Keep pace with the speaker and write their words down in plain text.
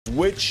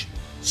which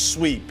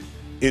sweep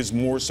is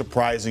more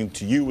surprising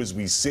to you as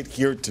we sit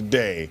here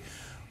today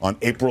on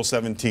April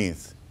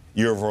 17th,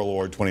 year of our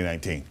Lord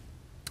 2019?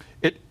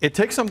 It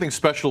takes something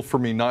special for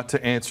me not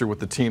to answer with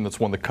the team that's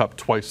won the Cup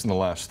twice in the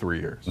last 3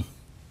 years.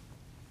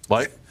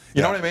 Like,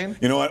 you know what I mean?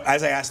 You know what?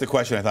 As I asked the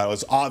question, I thought it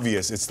was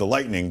obvious it's the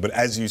Lightning. But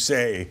as you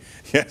say,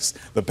 yes,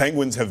 the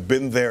Penguins have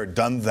been there,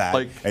 done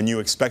that, and you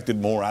expected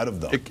more out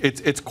of them.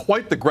 It's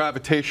quite the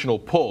gravitational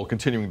pull,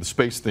 continuing the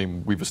space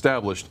theme we've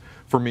established,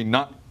 for me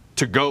not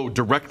to go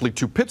directly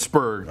to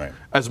Pittsburgh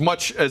as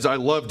much as I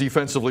love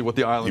defensively what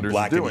the Islanders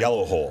are doing. The black and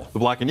yellow hole. The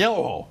black and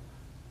yellow hole.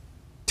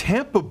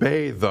 Tampa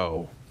Bay,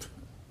 though.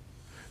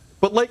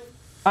 But, like,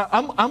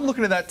 I'm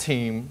looking at that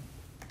team.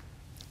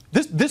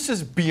 This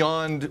is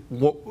beyond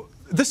what.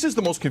 This is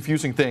the most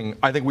confusing thing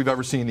I think we've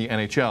ever seen in the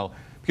NHL,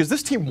 because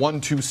this team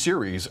won 2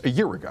 series a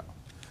year ago.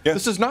 Yeah.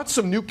 This is not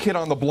some new kid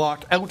on the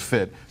block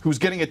outfit who's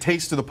getting a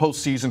taste of the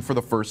postseason for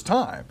the first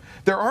time.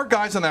 There are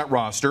guys on that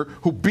roster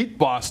who beat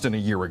Boston a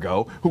year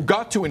ago, who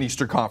got to an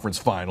Eastern Conference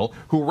final,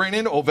 who ran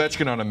into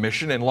Ovechkin on a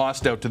mission and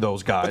lost out to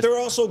those guys. But there are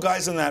also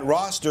guys on that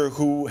roster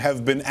who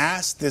have been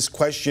asked this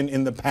question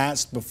in the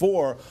past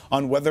before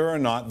on whether or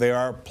not they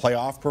are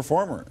playoff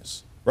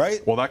performers,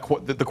 right? Well,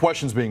 the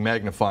question's being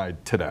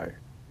magnified today.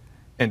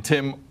 And,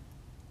 Tim,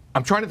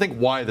 I'm trying to think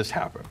why this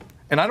happened.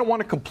 And I don't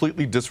want to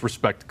completely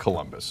disrespect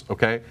Columbus,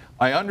 okay?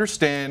 I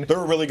understand. They're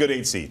a really good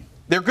 8 seed.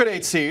 They're a good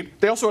 8 seed.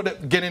 They also had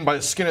to get in by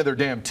the skin of their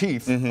damn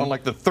teeth on,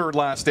 like, the third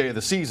last day of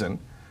the season.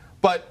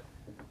 But,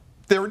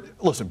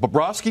 listen,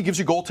 Bobrovsky gives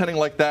you goaltending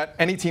like that.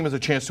 Any team has a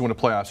chance to win a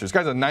playoff series. This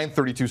guy's a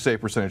 .932 save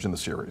percentage in the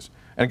series.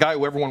 And a guy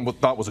who everyone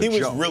thought was a joke. He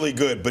was really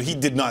good, but he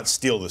did not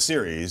steal the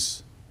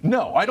series.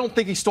 No, I don't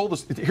think he stole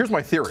this. Here's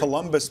my theory.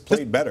 Columbus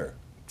played better.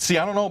 See,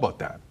 I don't know about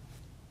that.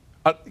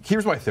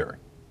 Here's my theory.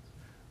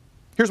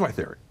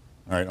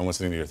 All right, I'm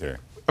listening to your theory.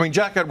 I mean,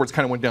 Jack Edwards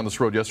kind of went down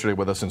this road yesterday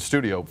with us in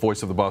studio,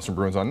 voice of the Boston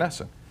Bruins on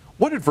NESN.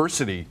 What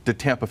adversity did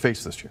Tampa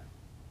face this year?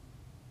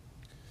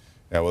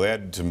 Yeah, well, they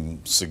had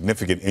some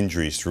significant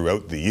injuries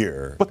throughout the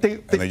year, but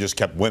they just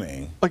kept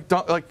winning. Like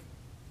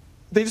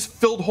they just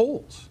filled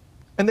holes,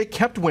 and they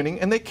kept winning,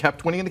 and they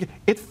kept winning. And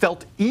it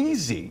felt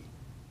easy.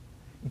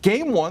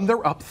 Game 1,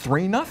 they're up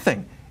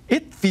 3-0.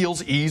 It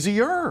feels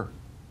easier.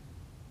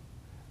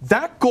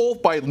 That goal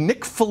by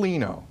Nick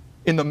Foligno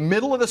in the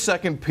middle of the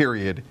second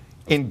period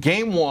in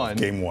Game 1.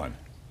 Game 1.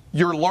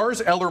 Your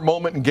Lars Eller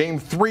moment in Game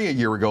 3 a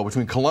year ago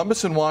between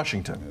Columbus and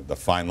Washington. The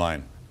fine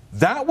line.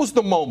 That was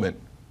the moment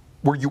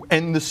where you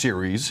end the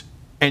series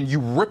and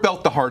you rip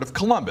out the heart of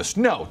Columbus.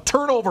 No,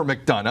 turnover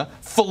McDonough,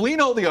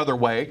 Foligno the other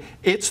way,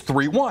 it's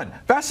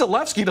 3-1.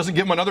 Vasilevsky doesn't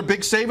give him another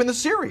big save in the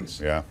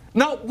series. Yeah.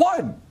 Not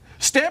one.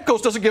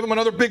 Stamkos doesn't give him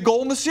another big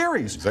goal in the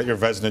series. Is that your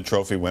Vezina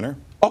Trophy winner?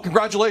 Oh,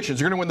 congratulations.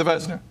 You're going to win the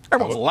Vezina.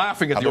 Everyone's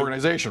laughing at the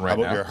organization right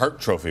now. How about your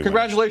Hart Trophy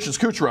Congratulations,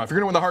 Kucherov. You're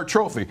going to win the Hart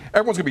Trophy.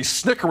 Everyone's going to be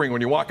snickering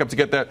when you walk up to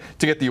get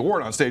the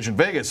award on stage in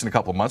Vegas in a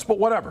couple of months, but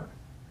whatever.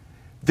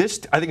 I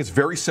think it's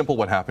very simple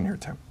what happened here,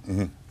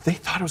 Tim. They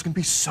thought it was going to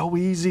be so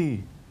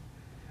easy.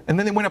 And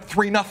then they went up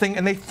 3-0,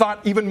 and they thought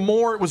even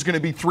more it was going to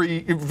be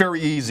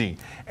very easy.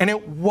 And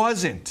it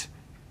wasn't.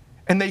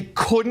 And they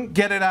couldn't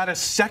get it out of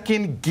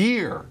second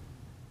gear.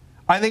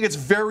 I think it's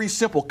very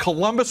simple.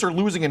 Columbus are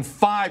losing in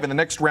 5 in the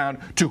next round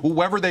to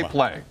whoever they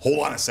play. Hold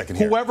on a second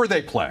here. Whoever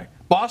they play.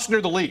 Boston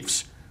or the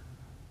Leafs.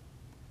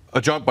 By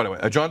the way,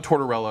 a John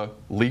Tortorella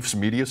Leafs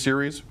media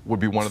series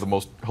would be one of the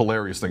most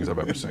hilarious things I've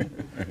ever seen.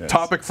 Yes.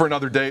 Topic for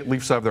another day.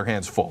 Leafs have their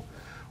hands full.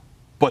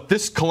 But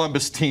this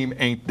Columbus team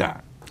ain't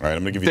that. All right,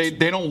 I'm going to give you...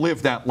 They don't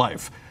live that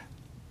life.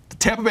 The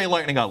Tampa Bay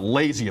Lightning got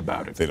lazy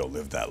about it. They don't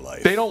live that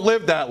life. They don't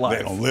live that life.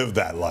 They don't live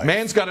that life.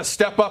 Man's got to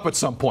step up at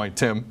some point,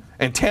 Tim.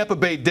 And Tampa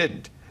Bay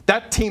didn't.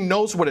 That team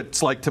knows what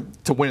it's like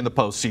to win in the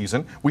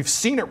postseason. We've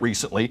seen it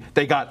recently.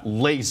 They got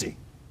lazy.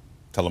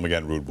 Tell them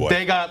again, rude boy.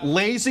 They got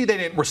lazy. They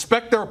didn't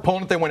respect their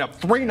opponent. They went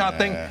up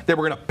 3-0. They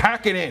were going to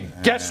pack it in.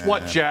 Guess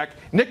what, Jack?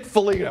 Nick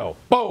Foligno.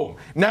 Boom.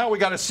 Now we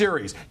got a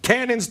series.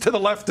 Cannons to the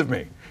left of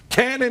me.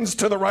 Cannons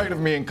to the right of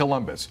me in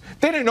Columbus.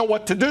 They didn't know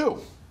what to do.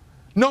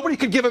 Nobody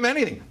could give him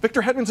anything.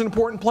 Victor Hedman's an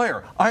important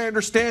player. I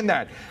understand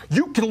that.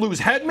 You can lose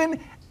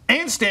Hedman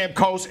and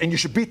Stamkos, and you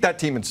should beat that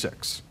team in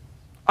 6.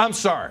 I'm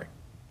sorry.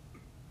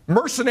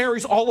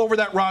 Mercenaries all over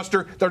that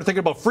roster that are thinking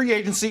about free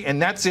agency,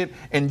 and that's it,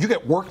 and you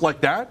get work like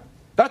that?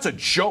 That's a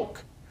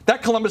joke.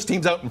 That Columbus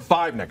team's out in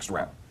 5 next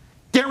round.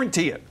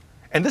 Guarantee it.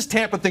 And this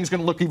Tampa thing's going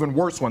to look even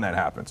worse when that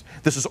happens.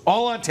 This is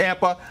all on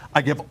Tampa.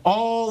 I give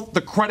all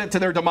the credit to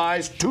their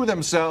demise to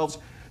themselves.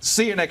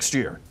 See you next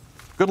year.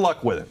 Good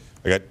luck with it.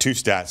 I got 2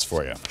 stats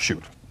for you.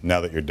 Shoot.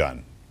 Now that you're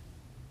done.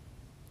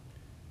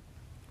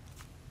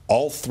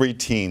 All 3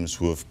 teams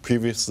who have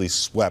previously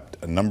swept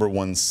a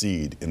 #1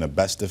 seed in a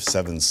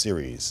best-of-7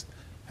 series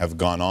have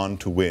gone on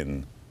to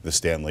win the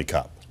Stanley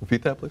Cup.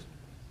 Repeat that, please.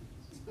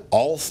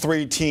 All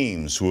 3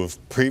 teams who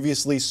have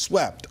previously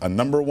swept a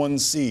 #1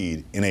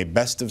 seed in a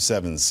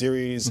best-of-7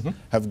 series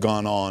have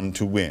gone on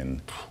to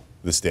win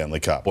the Stanley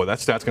Cup. Boy,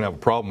 that stat's going to have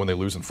a problem when they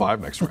lose in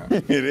 5 next round.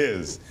 It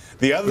is.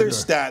 The other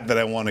stat that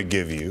I want to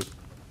give you,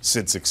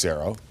 Sid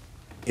Cicero,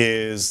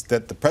 is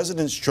that the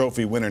President's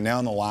Trophy winner now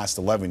in the last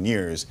 11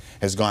 years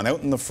has gone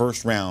out in the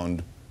first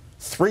round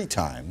 3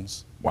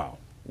 times. Wow.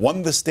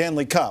 Won the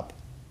Stanley Cup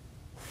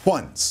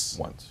once.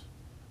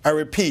 I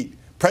repeat,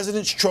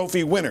 President's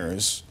Trophy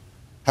winners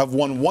have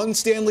won 1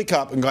 Stanley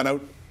Cup and gone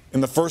out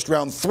in the first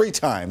round 3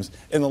 times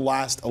in the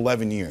last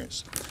 11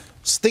 years. I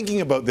was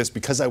thinking about this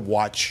because I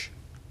watch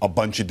a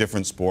bunch of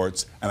different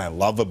sports and I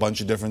love a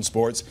bunch of different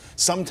sports.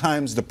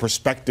 Sometimes the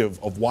perspective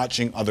of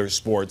watching other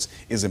sports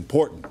is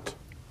important.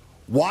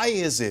 Why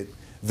is it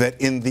that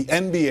in the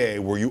NBA,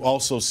 where you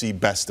also see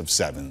best of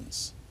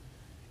 7s,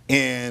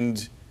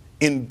 and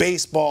in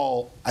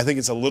baseball, I think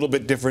it's a little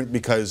bit different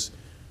because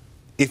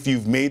if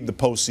you've made the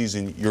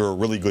postseason, you're a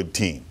really good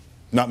team.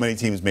 Not many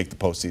teams make the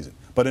postseason.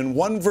 But in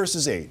 1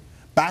 versus 8,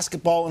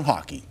 basketball and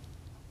hockey,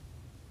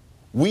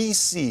 we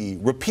see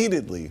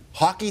repeatedly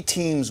hockey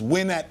teams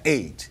win at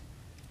 8,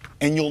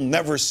 and you'll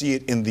never see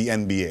it in the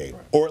NBA,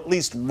 or at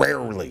least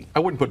rarely. I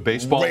wouldn't put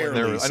baseball in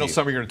there. I know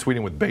some of you are going to tweet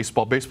in with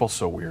baseball. Baseball's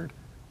so weird.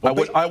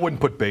 I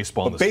wouldn't put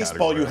baseball in this category.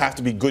 Baseball, you have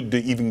to be good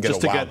to even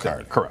get a wild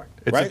card. Correct.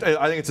 Right?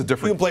 I think it's a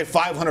different. You can play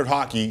 500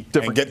 hockey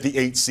and get the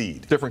 8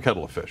 seed. Different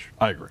kettle of fish.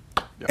 I agree.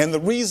 Yeah. And the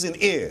reason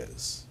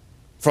is,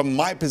 from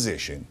my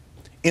position,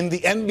 in the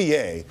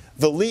NBA,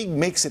 the league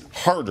makes it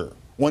harder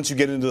once you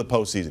get into the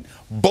postseason.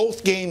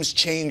 Both games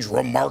change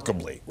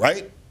remarkably,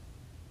 right?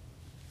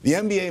 The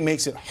NBA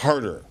makes it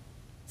harder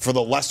for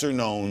the lesser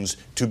knowns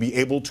to be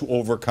able to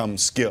overcome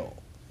skill.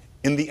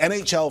 In the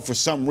NHL, for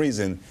some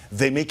reason,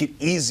 they make it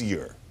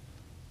easier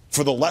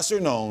for the lesser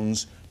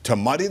knowns to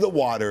muddy the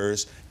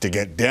waters, to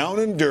get down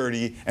and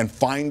dirty, and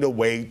find a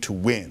way to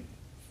win.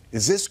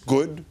 Is this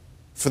good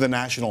for the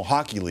National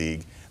Hockey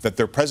League that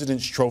their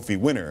President's Trophy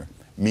winner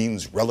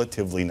means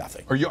relatively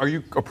nothing? Are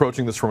you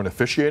approaching this from an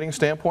officiating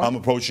standpoint? I'm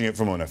approaching it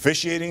from an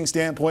officiating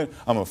standpoint.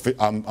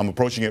 I'm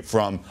approaching it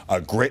from a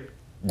grit,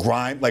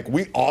 grind. Like,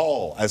 we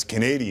all, as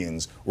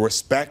Canadians,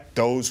 respect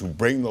those who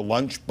bring the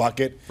lunch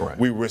bucket. Right.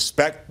 We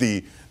respect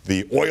the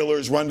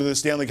Oilers run to the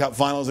Stanley Cup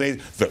Finals as an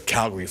 8. The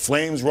Calgary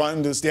Flames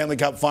run to the Stanley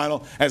Cup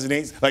Final as an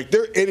 8. Like,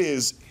 it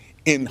is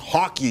in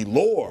hockey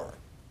lore.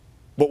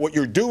 But what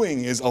you're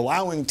doing is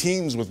allowing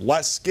teams with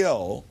less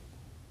skill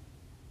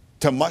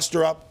to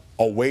muster up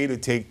a way to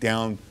take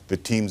down the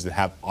teams that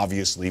have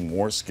obviously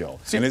more skill.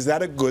 And is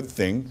that a good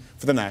thing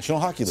for the National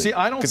Hockey League? See,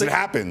 I don't think it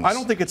happens. I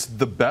don't think it's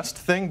the best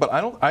thing, but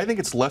I think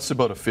it's less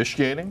about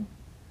officiating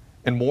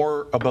and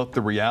more about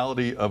the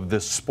reality of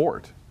this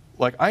sport.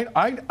 Like,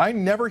 I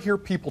never hear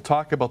people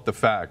talk about the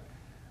fact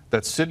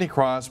that Sidney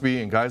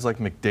Crosby and guys like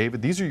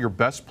McDavid, these are your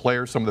best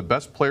players, some of the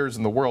best players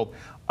in the world.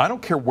 I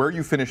don't care where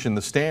you finish in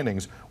the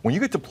standings. When you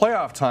get to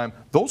playoff time,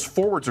 those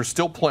forwards are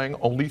still playing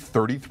only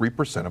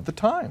 33% of the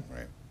time.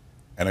 Right.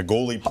 And a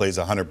goalie plays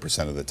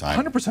 100% of the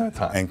time. 100% of the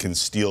time. And can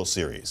steal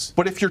series.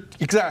 But if you're,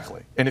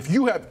 exactly. And if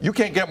you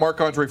can't get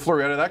Marc-Andre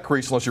Fleury out of that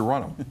crease unless you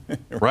run him.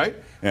 Right?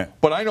 Yeah.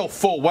 But I know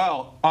full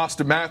well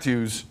Austin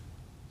Matthews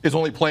is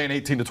only playing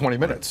 18 to 20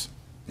 minutes.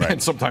 Right.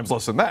 And sometimes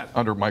less than that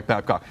under Mike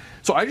Babcock.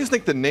 So I just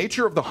think the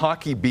nature of the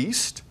hockey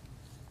beast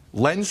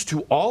lends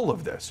to all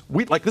of this.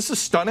 This is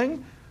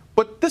stunning,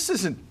 but this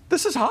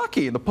is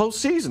hockey in the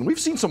postseason. We've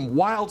seen some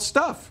wild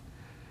stuff.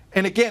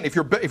 And again, if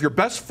your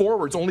best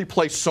forwards only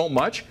play so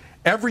much,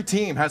 every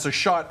team has a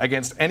shot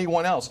against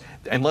anyone else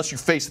unless you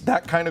face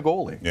that kind of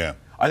goalie. Yeah.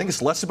 I think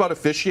it's less about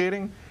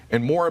officiating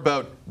and more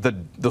about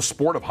the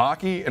sport of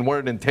hockey and what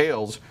it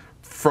entails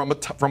from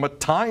a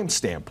time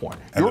standpoint.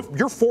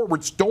 Your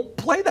forwards don't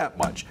play that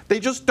much. They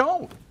just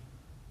don't.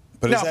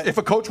 But now, if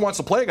a coach wants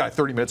to play a guy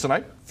 30 minutes a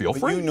night, feel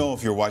free. You know,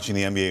 if you're watching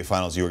the NBA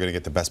Finals, you are going to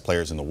get the best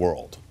players in the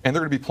world. And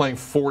they're going to be playing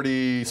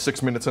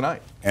 46 minutes a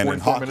night, and 44 in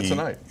hockey, minutes a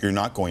night. You're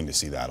not going to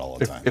see that all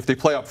the time. If they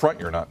play up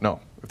front, you're not. No.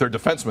 If they're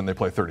defensemen, they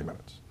play 30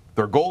 minutes. If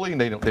they're a goalie, and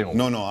they don't.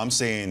 No, I'm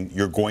saying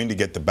you're going to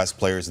get the best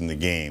players in the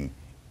game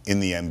in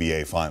the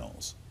NBA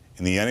Finals.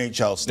 In the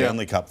NHL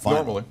Stanley Cup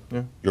Final,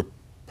 normally, you're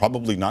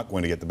probably not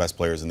going to get the best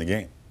players in the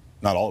game.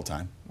 Not all the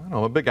time. I don't know.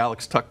 I'm a big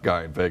Alex Tuck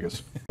guy in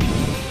Vegas.